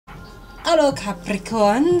Hello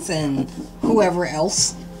Capricorns and whoever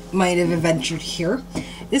else might have adventured here.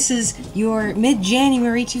 This is your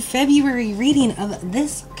mid-January to February reading of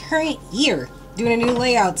this current year. Doing a new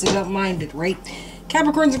layout, so you don't mind it, right?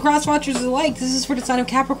 Capricorns and cross-watchers alike, this is for the sign of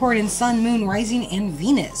Capricorn and Sun, Moon, Rising, and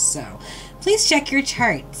Venus. So, please check your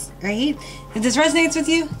charts, right? If this resonates with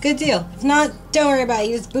you, good deal. If not, don't worry about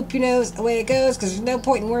it. You just boop your nose, away it goes, because there's no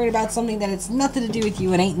point in worrying about something that it's nothing to do with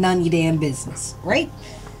you and ain't none of your damn business, right?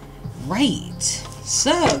 Right.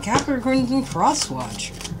 So, Capricorns and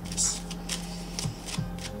cross-watchers.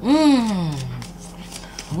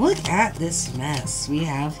 Look at this mess we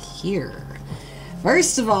have here.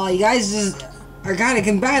 First of all, you guys just are kind of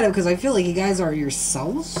combative because I feel like you guys are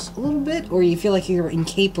yourselves a little bit, or you feel like you're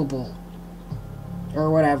incapable, or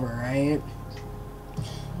whatever, right?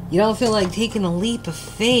 You don't feel like taking a leap of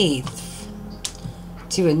faith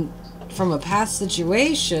from a past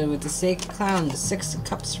situation with the Sacred Clown and the Six of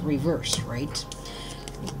Cups reversed, right?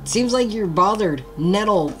 Seems like you're bothered,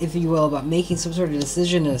 nettled, if you will, about making some sort of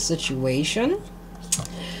decision in a situation.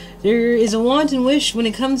 There is a want and wish when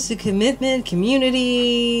it comes to commitment,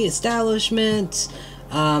 community, establishment,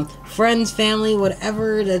 friends, family,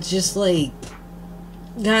 whatever, that's just like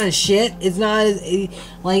kind of shit. It's not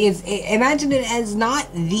like imagine it as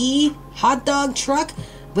not the hot dog truck,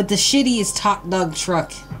 but the shittiest hot dog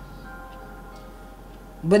truck.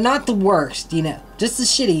 But not the worst, you know, just the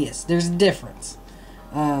shittiest. There's a difference.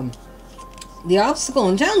 The obstacle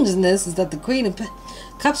and challenge in this is that the Queen of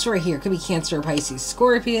Cups right here could be Cancer, Pisces,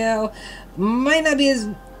 Scorpio. Might not be as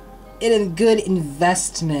in a good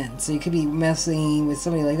investment, so you could be messing with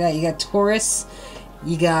somebody like that. You got Taurus,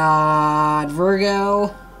 you got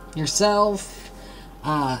Virgo, yourself,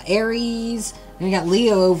 Aries, and you got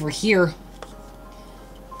Leo over here.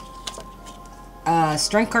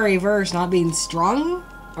 Strength card reverse, not being strong,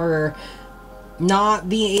 or not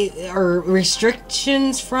being, or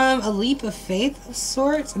restrictions from a leap of faith of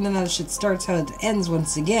sorts, and then that shit starts how it ends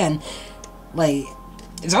once again. Like,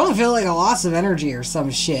 it's almost feel like a loss of energy or some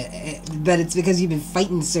shit, but it's because you've been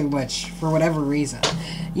fighting so much for whatever reason.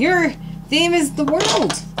 Your theme is the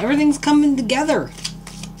world. Everything's coming together.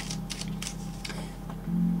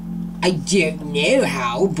 I don't know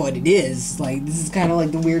how, but it is. Like, this is kind of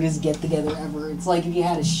like the weirdest get-together ever. It's like if you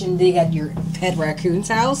had a shindig at your pet raccoon's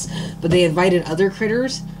house, but they invited other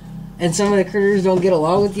critters, and some of the critters don't get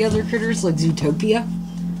along with the other critters, like Zootopia.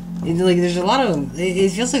 And, like, there's a lot of...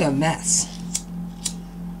 It feels like a mess.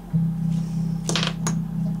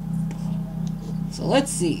 So let's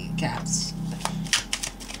see, Caps.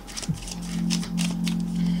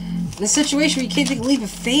 In a situation where you can't take a leap of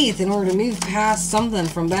faith in order to move past something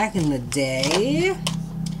from back in the day.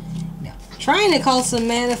 Now, trying to call some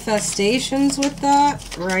manifestations with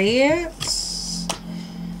that, right?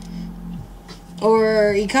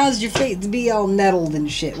 Or you caused your fate to be all nettled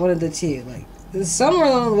and shit. One of the two. Like, somewhere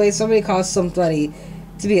along the way, somebody caused somebody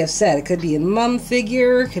to be upset. It could be a mum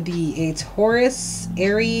figure, it could be a Taurus,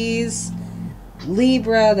 Aries,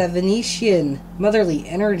 Libra, that Venetian motherly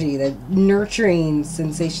energy, that nurturing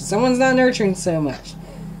sensation. Someone's not nurturing so much.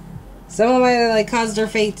 Someone might have like caused their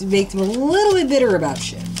fate to make them a little bit bitter about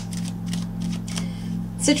shit.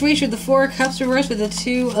 Situation with the Four of Cups reversed with the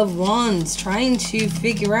Two of Wands, trying to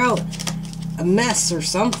figure out a mess or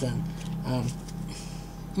something.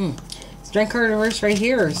 Strength card reverse right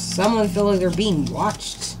here. Someone feels like they're being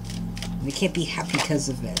watched. They can't be happy because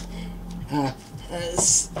of it.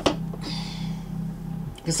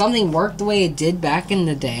 Because something worked the way it did back in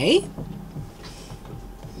the day?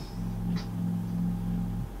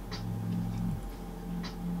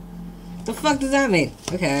 The fuck does that mean?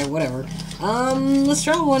 Okay, whatever. Let's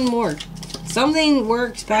try one more. Something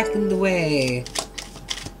worked back in the way.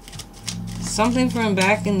 Something from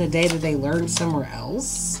back in the day that they learned somewhere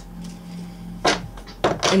else?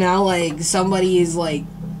 And now, like, somebody is, like,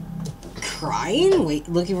 crying? Wait,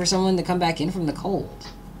 looking for someone to come back in from the cold.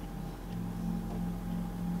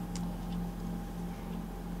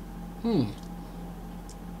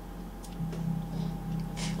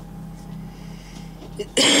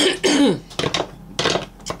 It's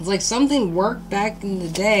like something worked back in the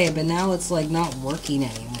day, but now it's like not working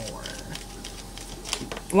anymore.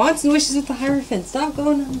 Wants and wishes with the Hierophant. Stop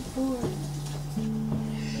going on the floor.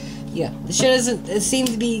 Yeah, the shit doesn't seem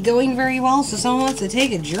to be going very well, so someone wants to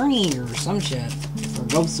take a journey or some shit. Or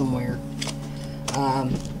go somewhere.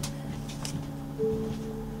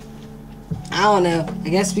 I don't know. I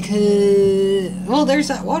guess because... Well, there's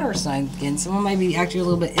that water sign again. Someone might be actually a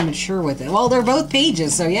little bit immature with it. Well, they're both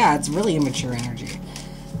pages, so yeah, it's really immature energy.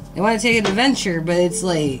 They want to take an adventure, but it's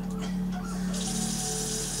like...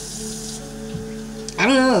 I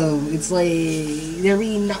don't know. It's like they're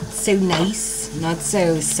being not so nice, not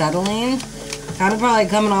so settling. Kind of probably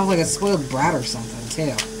coming off like a spoiled brat or something,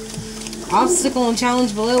 too. Obstacle and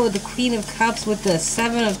challenge below with the Queen of Cups with the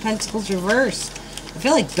Seven of Pentacles reversed. I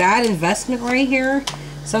feel like bad investment right here.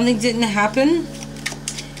 Something didn't happen.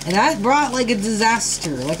 And that brought like a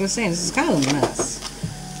disaster. Like I was saying, this is kind of a mess.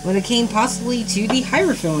 When it came possibly to the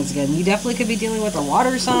Hierophant once again, you definitely could be dealing with a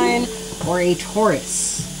water sign or a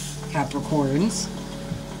Taurus, Capricorns.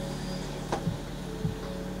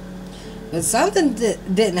 But something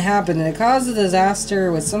didn't happen, and it caused a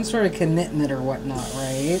disaster with some sort of commitment or whatnot,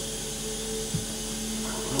 right?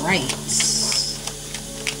 Right.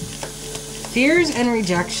 Fears and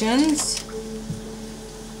rejections.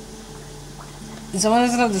 Someone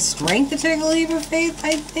doesn't have the strength to take a leap of faith,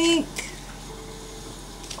 I think.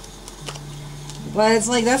 But it's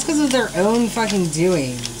like, that's because of their own fucking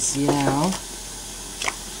doings, you know?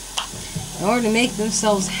 In order to make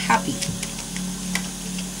themselves happy.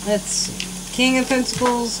 Let's see. King of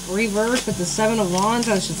Pentacles, reverse with the Seven of Wands.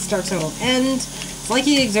 How it should start, so it'll end. It's like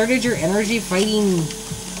you exerted your energy fighting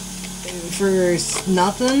for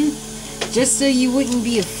nothing. Just so you wouldn't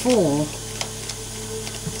be a fool.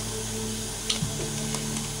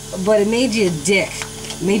 But it made you a dick.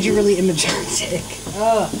 It made you really immature dick.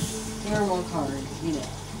 Ugh. Normal card, you know.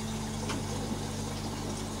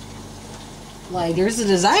 Like, there's a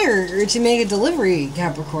desire to make a delivery,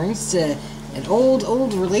 Capricorns, to an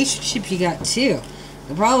old relationship you got, too.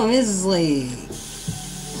 The problem is like,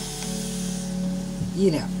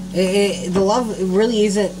 you know, the love really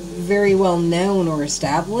isn't very well known or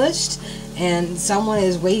established, and someone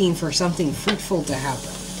is waiting for something fruitful to happen.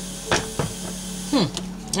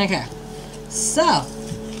 Okay. So,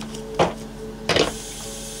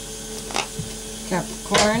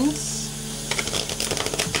 Capricorns.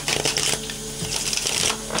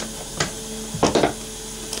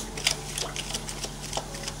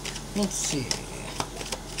 Let's see.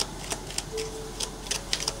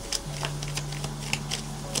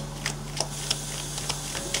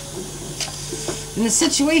 In the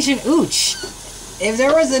situation, ooch. If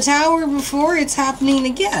there was a tower before, it's happening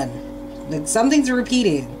again. Like, something's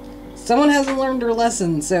repeating. Someone hasn't learned their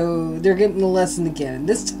lesson, so they're getting the lesson again. And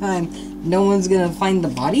this time, no one's gonna find the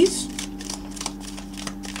bodies.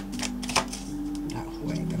 Oh,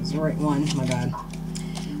 wait, that was the right one. My bad.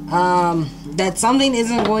 That something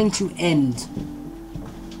isn't going to end.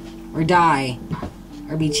 Or die.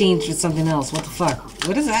 Or be changed with something else. What the fuck?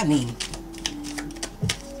 What does that mean?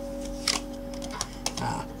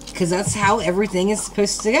 Because that's how everything is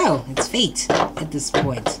supposed to go. It's fate at this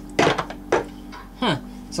point. Huh.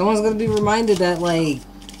 Someone's going to be reminded that, like,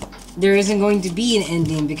 there isn't going to be an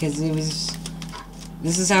ending because it was...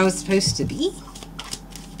 This is how it's supposed to be?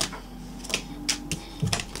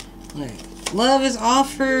 Like, love is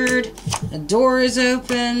offered, a door is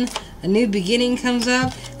open, a new beginning comes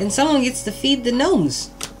up, and someone gets to feed the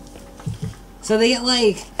gnomes. So they get,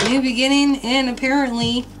 like, a new beginning and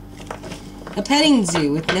apparently a petting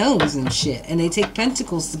zoo with gnomes and shit. And they take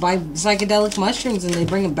pentacles to buy psychedelic mushrooms and they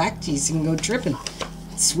bring them back to you so you can go tripping.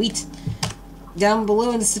 Sweet. Down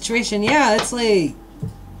below in the situation, yeah, it's like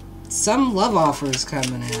some love offers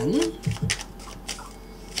coming in.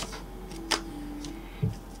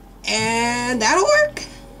 And that'll work?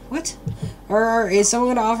 What? Or is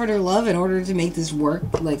someone going to offer their love in order to make this work,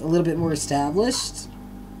 like, a little bit more established?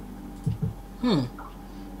 Oh,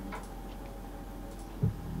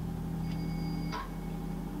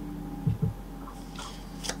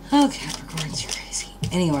 Capricorns, you're crazy.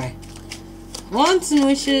 Anyway. Wants and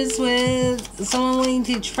wishes with someone wanting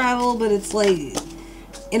to travel, but it's like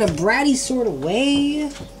in a bratty sort of way.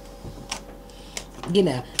 You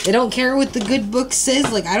know, they don't care what the good book says.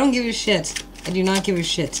 Like, I don't give a shit. I do not give a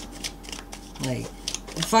shit. Like,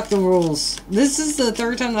 fuck the rules. This is the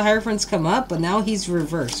third time the Hierophant's come up, but now he's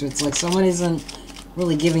reversed. So it's like someone isn't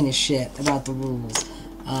really giving a shit about the rules.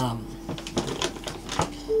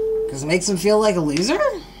 Because it makes them feel like a loser?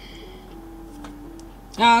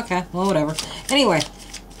 Oh, okay. Well, whatever. Anyway,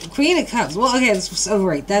 Queen of Cups. Well, okay, so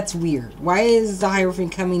right, that's weird. Why is the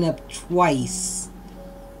Hierophant coming up twice?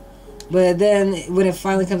 But then, when it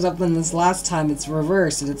finally comes up in this last time, it's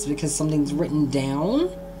reversed, and it's because something's written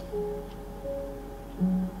down?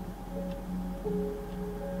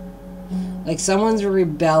 Like, someone's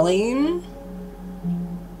rebelling?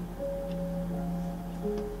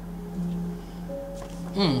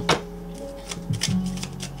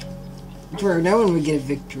 Where no one would get a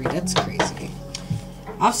victory. That's crazy.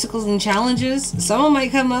 Obstacles and challenges. Someone might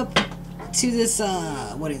come up to this,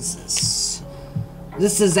 what is this?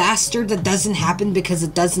 This disaster that doesn't happen because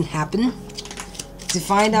it doesn't happen. To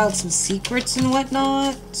find out some secrets and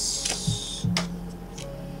whatnot.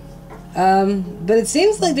 But it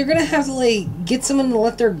seems like they're gonna have to, like, get someone to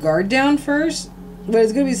let their guard down first. But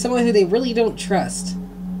it's gonna be someone who they really don't trust.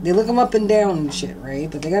 They look them up and down and shit, right?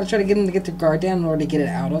 But they gotta try to get them to get their guard down in order to get it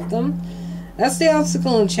out of them. That's the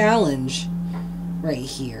obstacle and challenge right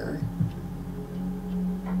here.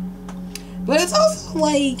 But it's also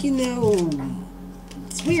like, you know,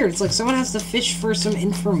 it's weird. It's like someone has to fish for some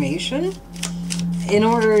information in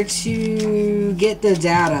order to get the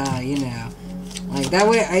data, you know. Like, that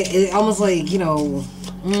way, it almost like, you know,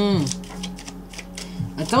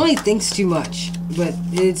 like, somebody thinks too much, but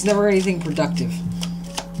it's never anything productive.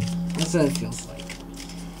 That's what it feels like.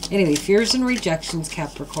 Anyway, fears and rejections,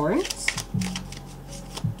 Capricorns.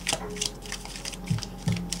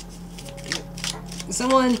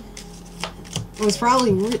 Someone was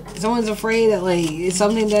probably, someone's afraid that, like, it's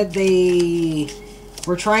something that they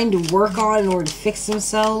were trying to work on in order to fix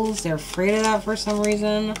themselves. They're afraid of that for some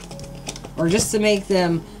reason. Or just to make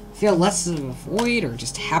them feel less of a void, or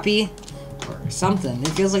just happy, or something. It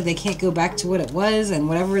feels like they can't go back to what it was, and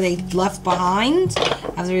whatever they left behind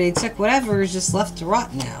after they took whatever is just left to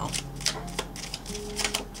rot now.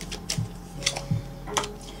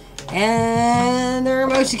 And their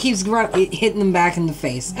emotion keeps hitting them back in the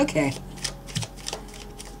face. Okay.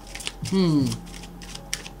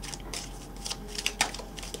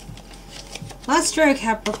 Last row,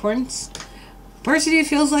 Capricorns. Person who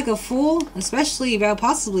feels like a fool, especially about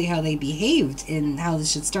possibly how they behaved and how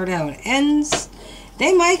this should start, how it ends,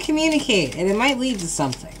 they might communicate, and it might lead to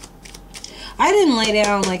something. I didn't lay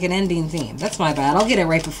down like an ending theme. That's my bad. I'll get it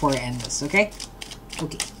right before I end this, okay?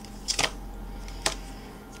 Okay.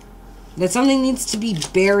 That something needs to be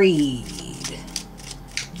buried,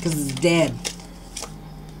 because it's dead.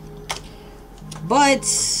 But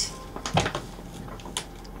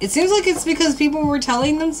it seems like it's because people were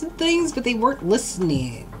telling them some things, but they weren't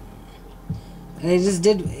listening. And they just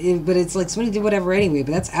did, but it's like somebody did whatever anyway,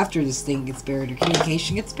 but that's after this thing gets buried, or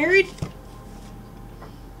communication gets buried.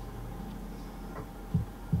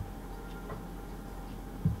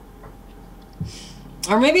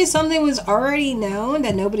 Or maybe something was already known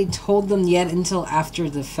that nobody told them yet until after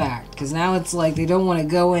the fact. Because now it's like they don't want to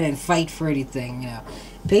go in and fight for anything, you know.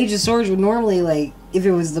 Page of Swords would normally, like, if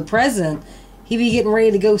it was the present, he'd be getting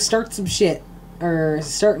ready to go start some shit. Or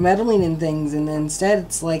start meddling in things. And then instead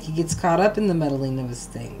it's like he gets caught up in the meddling of his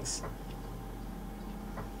things.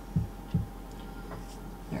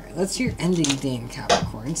 Alright, let's do your ending theme,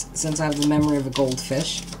 Capricorns. Since I have the memory of a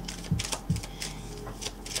goldfish.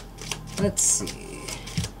 Let's see.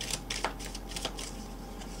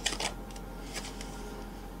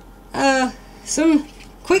 Some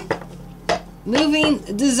quick moving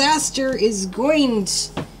disaster is going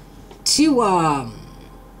to,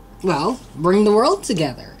 well, bring the world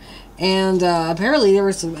together. And, apparently there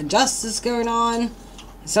was some injustice going on.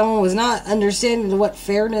 Someone was not understanding what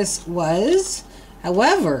fairness was.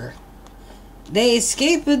 However, they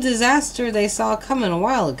escaped the disaster they saw coming a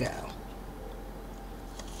while ago.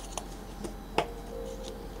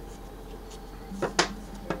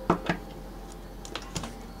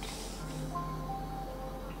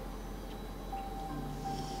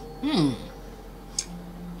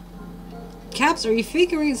 Caps, are you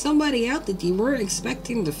figuring somebody out that you weren't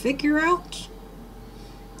expecting to figure out?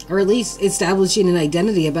 Or at least establishing an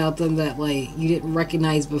identity about them that, like, you didn't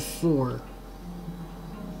recognize before.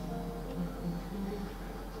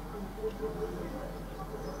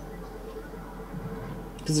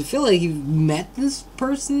 Because I feel like you've met this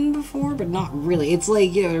person before, but not really. It's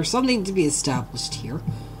like, you know, there's something to be established here.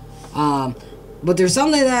 But there's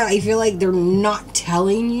something that I feel like they're not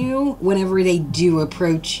telling you whenever they do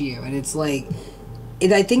approach you. And it's like,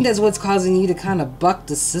 and I think that's what's causing you to kind of buck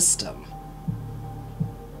the system.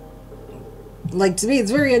 Like, to me, it's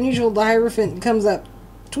very unusual the Hierophant comes up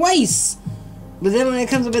twice. But then when it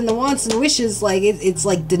comes up in the wants and wishes, like, it's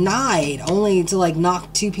like denied. Only to, like,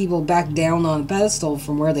 knock two people back down on a pedestal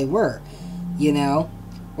from where they were. You know?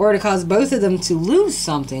 Or to cause both of them to lose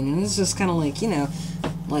something. And it's just kind of like, you know,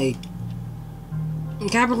 like,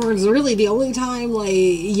 Capricorn's really the only time, like,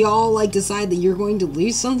 y'all, like, decide that you're going to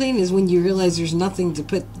lose something is when you realize there's nothing to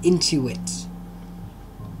put into it.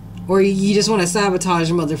 Or you just want to sabotage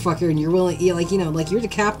a motherfucker and you're willing, you're like, you know, like, you're the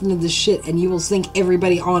captain of this shit and you will sink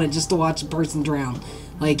everybody on it just to watch a person drown.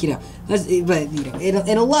 Like, you know, that's, but, you know,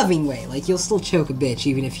 in a loving way. Like, you'll still choke a bitch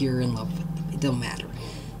even if you're in love with them. It don't matter.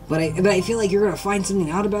 But I feel like you're going to find something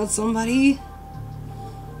out about somebody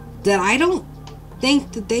that I don't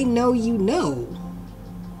think that they know you know.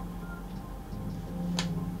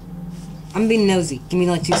 I'm being nosy. Give me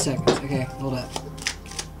like 2 seconds. Okay, hold up.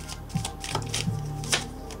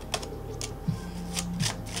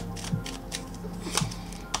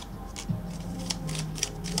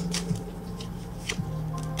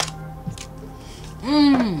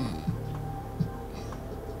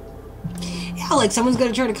 like someone's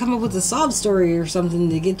gonna try to come up with a sob story or something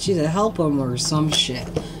to get you to help them or some shit.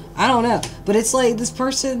 I don't know. But it's like, this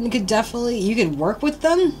person could definitely, you could work with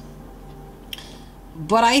them.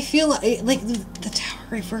 But I feel like the Tower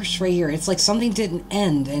reversed right here. It's like something didn't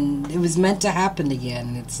end and it was meant to happen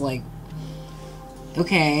again. It's like,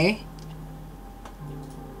 okay.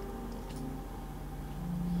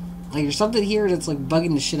 Like, there's something here that's like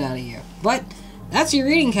bugging the shit out of you. But that's your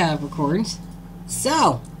reading, Capricorns.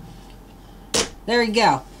 So, there you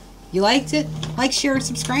go. You liked it? Like, share, and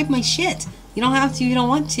subscribe my shit. You don't have to, you don't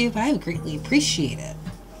want to, but I would greatly appreciate it.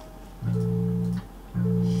 And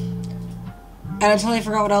I totally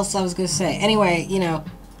forgot what else I was going to say. Anyway, you know,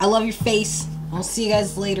 I love your face. I'll see you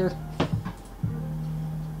guys later.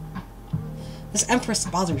 This Empress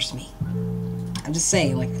bothers me. I'm just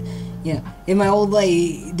saying, like, you know, in my old,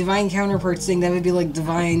 like, divine counterparts thing, that would be, like,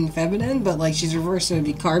 divine feminine, but, like, she's reversed, so it would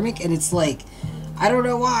be karmic, and it's, like, I don't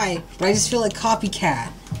know why, but I just feel like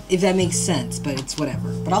copycat, if that makes sense, but it's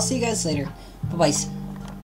whatever. But I'll see you guys later. Bye-bye.